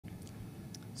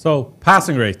So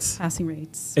passing rates. Passing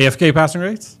rates. AFK passing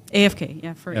rates? AFK,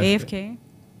 yeah, for AFK,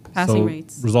 passing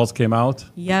rates. Results came out.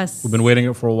 Yes. We've been waiting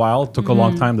it for a while. It took a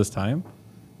long time this time.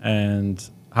 And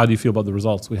how do you feel about the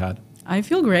results we had? I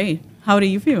feel great. How do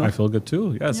you feel? I feel good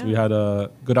too. Yes, we had a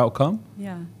good outcome.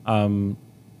 Yeah.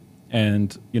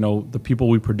 And, you know, the people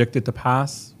we predicted to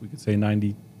pass, we could say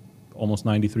almost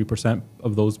 93%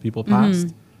 of those people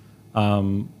passed.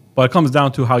 But it comes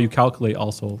down to how you calculate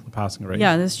also the passing rate.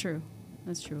 Yeah, that's true.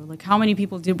 That's true. Like, how many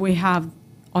people did we have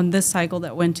on this cycle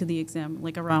that went to the exam?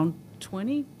 Like around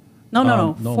 20?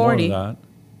 No, 40. More than that.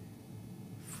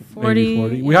 40. Maybe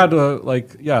 40. We had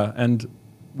and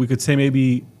we could say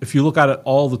maybe if you look at it,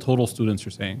 all the total students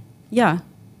you're saying. Yeah.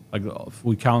 Like if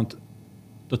we count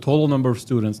the total number of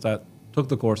students that took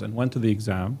the course and went to the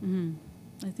exam.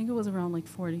 I think it was around like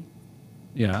 40.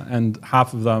 Yeah, and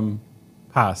half of them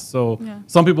passed. So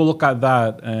some people look at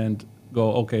that and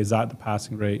go, okay, is that the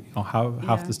passing rate? You know,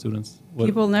 half the students.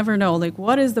 People never know, like,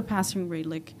 what is the passing rate?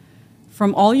 Like,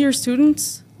 from all your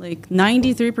students, like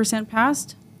 93%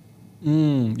 passed?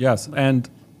 Yes, and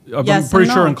I'm pretty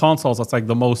sure in consults that's like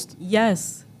the most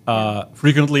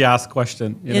frequently asked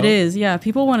question. It is, yeah.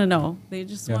 People want to know. They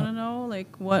just want to know,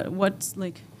 like, what's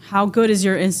like, how good is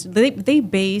your institute? They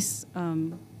base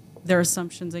their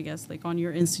assumptions, I guess, like on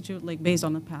your institute, like based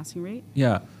on the passing rate.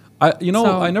 Yeah,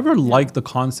 I never liked the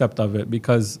concept of it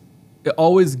because it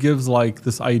always gives like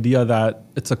this idea that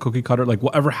it's a cookie cutter, like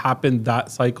whatever happened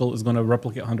that cycle is going to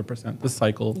replicate 100% this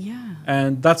cycle. Yeah.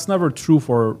 And that's never true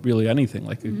for really anything.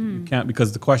 Like you can't,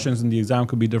 because the questions in the exam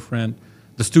could be different.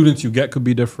 The students you get could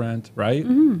be different, right?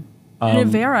 And it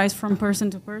varies from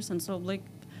person to person. So like,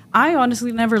 I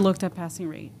honestly never looked at passing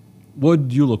rate. What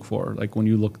did you look for? Like when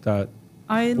you looked at,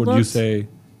 what did you say?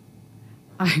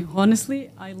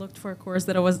 I looked for a course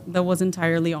that was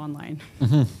entirely online.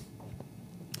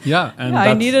 Yeah, and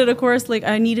I needed a course, like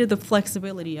I needed the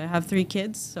flexibility. I have 3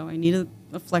 kids, so I needed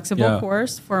a flexible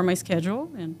course for my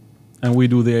schedule, and we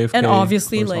do the AFK, and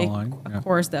obviously like online. A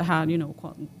course that had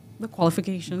the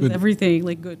qualifications, everything,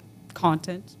 like good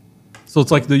content. So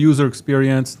it's like the user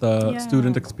experience, the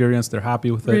student experience. They're happy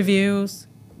with it. Reviews.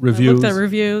 I looked at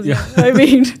reviews. Yeah, I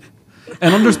mean,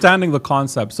 and understanding the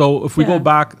concept. So if we go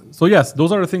back, so yes,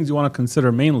 those are the things you want to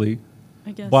consider mainly.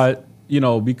 I guess, but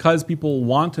because people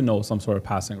want to know some sort of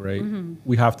passing rate,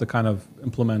 we have to kind of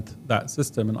implement that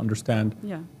system and understand,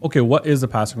 okay, what is the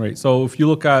passing rate? So if you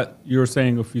look at, you're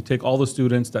saying if you take all the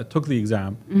students that took the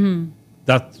exam,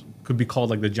 that could be called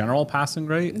like the general passing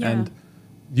rate. Yeah. And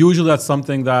usually that's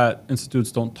something that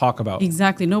institutes don't talk about.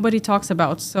 Exactly. Nobody talks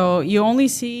about. So you only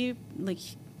see like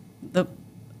the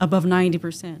above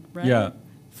 90%, right? Yeah.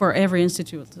 For every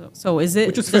institute. So does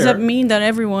that mean that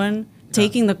everyone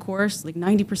taking the course, like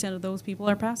 90% of those people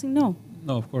are passing? No.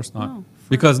 No, of course not. No,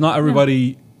 because not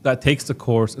everybody that takes the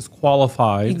course is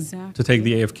qualified to take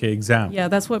the AFK exam. Yeah,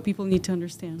 that's what people need to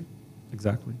understand.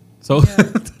 Exactly. So,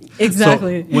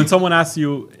 exactly. So when someone asks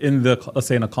you let's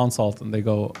say in a consult and they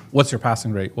go, what's your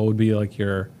passing rate? What would be like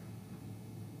your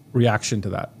reaction to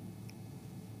that?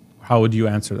 How would you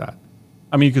answer that?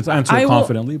 I mean, you could answer it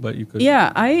confidently, but you could.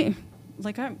 Yeah,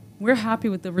 we're happy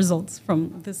with the results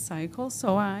from this cycle,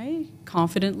 so I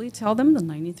confidently tell them the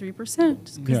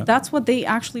 93% because that's what they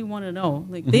actually want to know.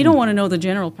 Like they don't want to know the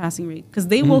general passing rate because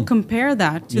they will compare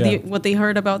that to what they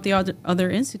heard about the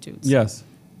other institutes. Yes.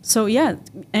 So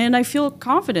and I feel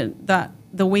confident that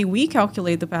the way we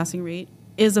calculate the passing rate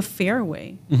is a fair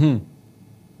way. Do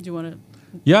you want to?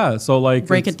 Yeah. So like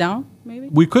break it down, maybe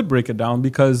we could break it down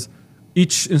because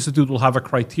each institute will have a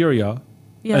criteria.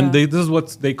 Yeah. And this is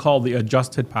what they call the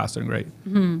adjusted passing rate,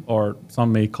 or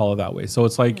some may call it that way. So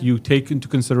it's like you take into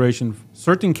consideration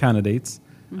certain candidates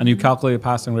and you calculate a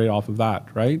passing rate off of that,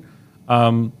 right?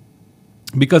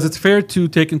 Because it's fair to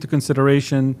take into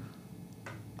consideration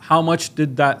how much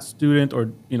did that student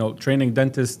or training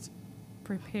dentist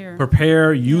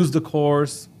prepare, use the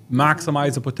course,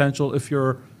 maximize the potential. If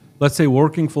you're, let's say,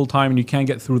 working full time and you can't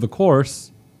get through the course,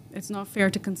 it's not fair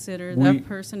to consider that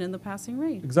person in the passing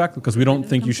rate. Exactly, because we don't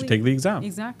think you should take the exam.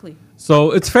 Exactly.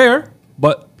 So it's fair,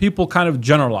 but people kind of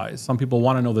generalize. Some people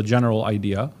want to know the general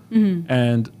idea.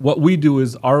 And what we do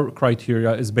is our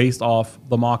criteria is based off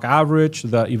the mock average,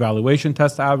 the evaluation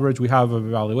test average. We have an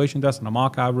evaluation test and a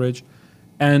mock average.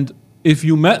 And if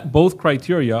you met both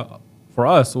criteria, for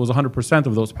us, it was 100%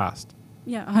 of those passed.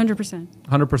 Yeah, 100%.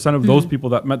 100% of those people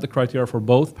that met the criteria for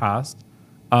both passed.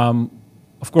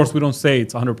 Of course, we don't say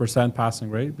it's 100%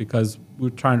 passing rate because we're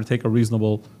trying to take a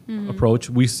reasonable approach.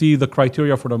 We see the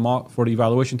criteria for the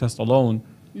evaluation test alone.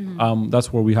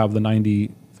 That's where we have the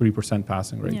 93%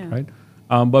 passing rate, right?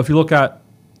 But if you look at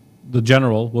the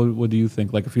general, what do you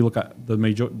think? Like if you look at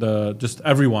just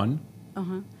everyone.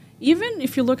 Even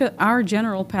if you look at our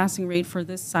general passing rate for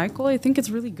this cycle, I think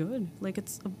it's really good. Like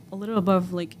it's a little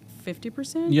above like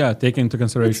 50%. Yeah, taking into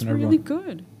consideration it's everyone. Really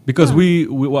good. Because we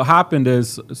what happened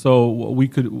is,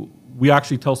 we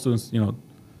actually tell students,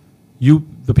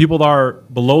 the people that are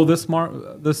below this score,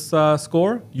 it's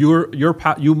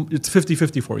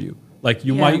 50-50 for you. Like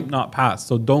you might not pass.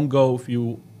 So don't go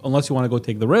unless you want to go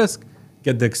take the risk,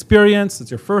 get the experience.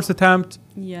 It's your first attempt.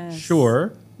 Yes.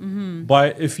 Sure.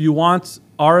 But if you want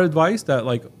our advice, that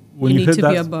like when you hit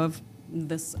that, be above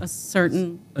a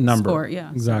certain number. Score.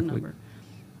 Yeah, exactly. Number.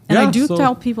 And I do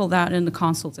tell people that in the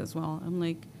consults as well. I'm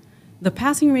like, the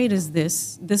passing rate is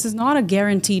this. This is not a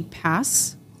guaranteed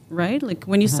pass, right? Like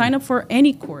when you sign up for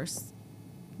any course,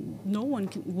 no one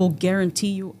will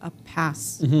guarantee you a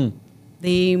pass.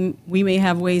 We may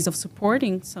have ways of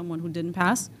supporting someone who didn't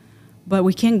pass, but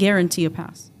we can't guarantee a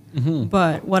pass.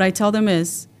 But what I tell them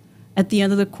is, at the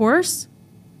end of the course,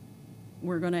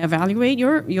 we're going to evaluate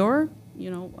your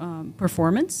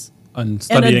performance and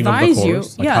studying of the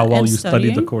course, how well you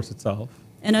studied the course itself,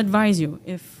 and advise you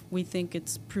if we think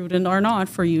it's prudent or not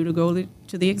for you to go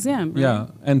to the exam. Right? Yeah,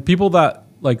 and people that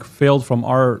like failed from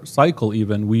our cycle,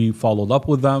 even we followed up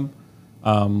with them,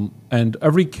 and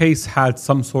every case had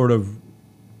some sort of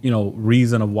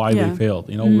reason of why they failed.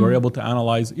 We were able to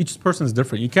analyze. Each person is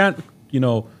different. You can't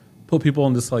put people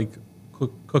in this like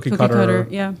cookie cutter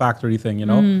factory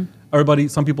thing. Everybody,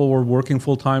 some people were working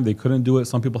full time, they couldn't do it.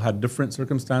 Some people had different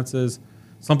circumstances.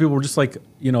 Some people were just like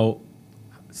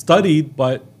studied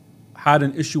but had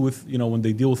an issue with when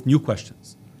they deal with new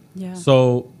questions.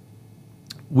 So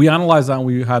we analyzed that, and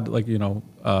we had like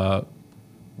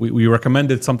we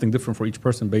recommended something different for each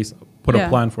person, put a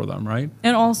plan for them, right?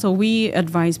 And also we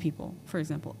advise people, for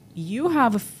example, you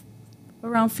have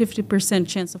around 50%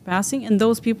 chance of passing, and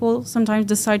those people sometimes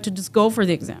decide to just go for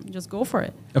the exam. Just go for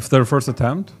it. If their first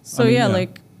attempt? So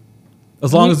like...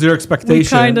 As long as your expectation... We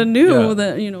kind of knew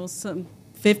that, some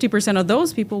 50% of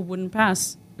those people wouldn't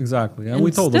pass. Exactly. And we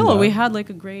told them still, that. we had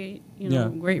like a great,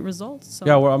 great results. So.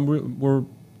 Yeah,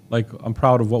 I'm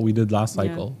proud of what we did last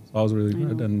cycle. So that was really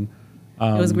good. And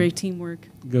it was great teamwork.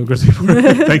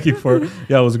 Thank you for...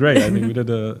 Yeah, it was great. I think we did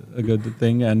a good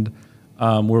thing, and...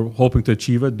 we're hoping to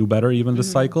achieve it, do better even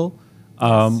this cycle.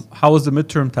 How was the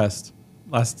midterm test?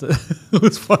 It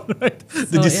was fun, right?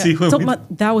 Did you see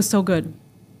that was so good.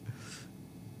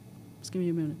 Just give me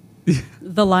a minute.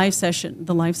 The live session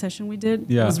we did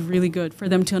was really good for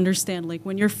them to understand. Like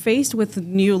when you're faced with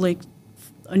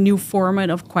a new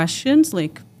format of questions,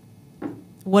 like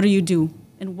what do you do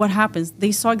and what happens?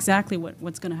 They saw exactly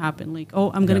what's going to happen. Like,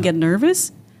 I'm going to get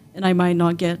nervous, and I might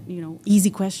not get easy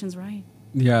questions right.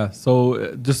 Yeah,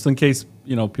 so just in case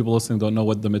people listening don't know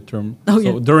what the midterm.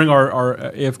 During our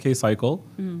AFK cycle,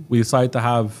 we decided to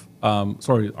have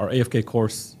our AFK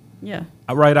course. Yeah.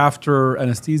 Right after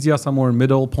anesthesia, somewhere in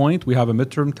middle point, we have a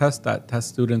midterm test that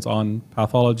tests students on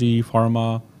pathology,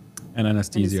 pharma, and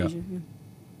anesthesia.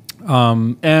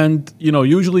 And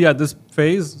usually at this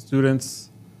phase, students,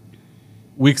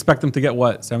 we expect them to get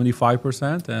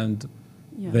 75%, and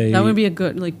that would be a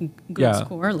good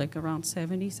score, like around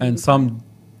 70. And some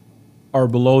are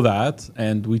below that,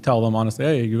 and we tell them honestly,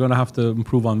 hey, you're going to have to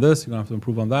improve on this, you're going to have to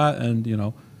improve on that, and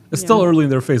it's still early in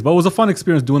their phase. But it was a fun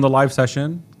experience doing the live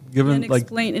session, and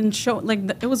explain and show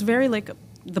it was very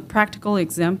the practical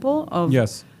example of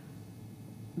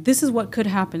this is what could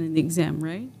happen in the exam,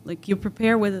 right? Like you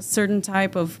prepare with a certain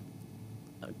type of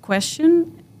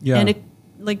question, and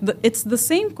it's the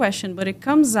same question, but it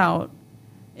comes out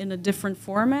in a different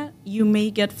format. You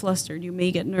may get flustered, you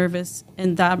may get nervous,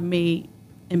 and that may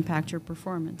impact your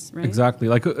performance, right? Exactly.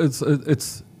 Like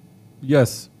it's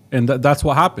yes, and that's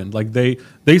what happened. Like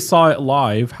they saw it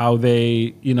live, how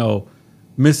they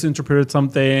misinterpreted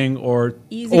something or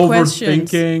easy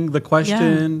overthinking the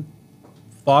question,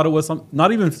 thought it was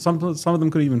not even some of them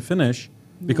could even finish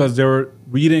because they were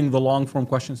reading the long form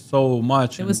questions so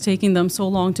much. It was taking them so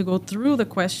long to go through the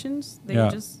questions. They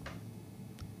just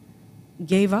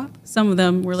gave up. Some of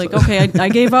them were like, okay, I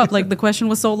gave up. Like the question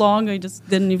was so long, I just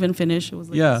didn't even finish. It was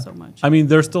so much. I mean,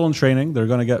 they're still in training. They're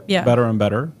going to get better and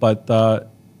better. But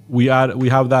we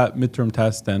have that midterm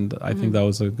test, and I think that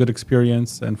was a good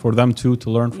experience, and for them too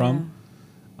to learn from.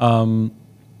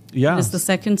 It's the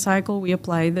second cycle we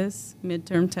apply this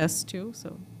midterm test too.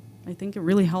 So I think it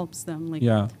really helps them.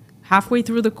 Halfway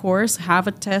through the course, have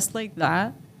a test like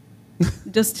that.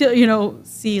 Just to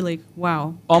see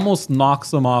wow, almost knocks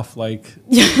them off like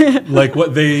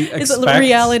what they expect. It's a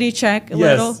reality check.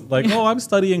 Little. I'm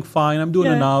studying fine, I'm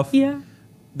doing enough.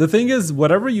 The thing is,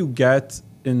 whatever you get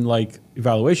in like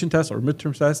evaluation tests or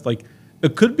midterm tests, like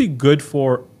it could be good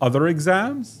for other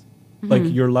exams, like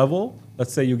your level.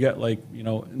 Let's say you get like, you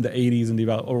know, in the 80s in the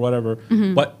eval or whatever.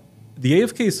 But the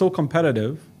AFK is so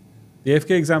competitive. The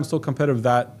AFK exam is so competitive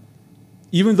that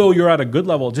even though you're at a good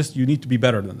level, just you need to be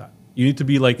better than that. You need to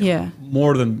be like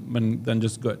more than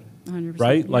just good, 100%,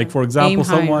 right? Like for example,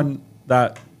 someone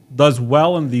that does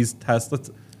well in these tests,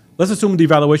 let's assume the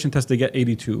evaluation test they get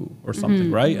 82 or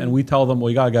something, right? And we tell them, well,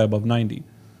 you gotta get above 90.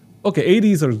 Okay,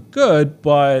 80s are good,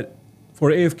 but for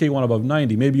AFK, you want above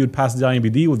 90. Maybe you'd pass the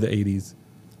IMBD with the 80s.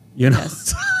 You know,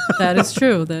 yes, that is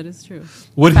true. That is true.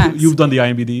 You've done the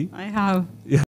IMBD? I have. Yeah.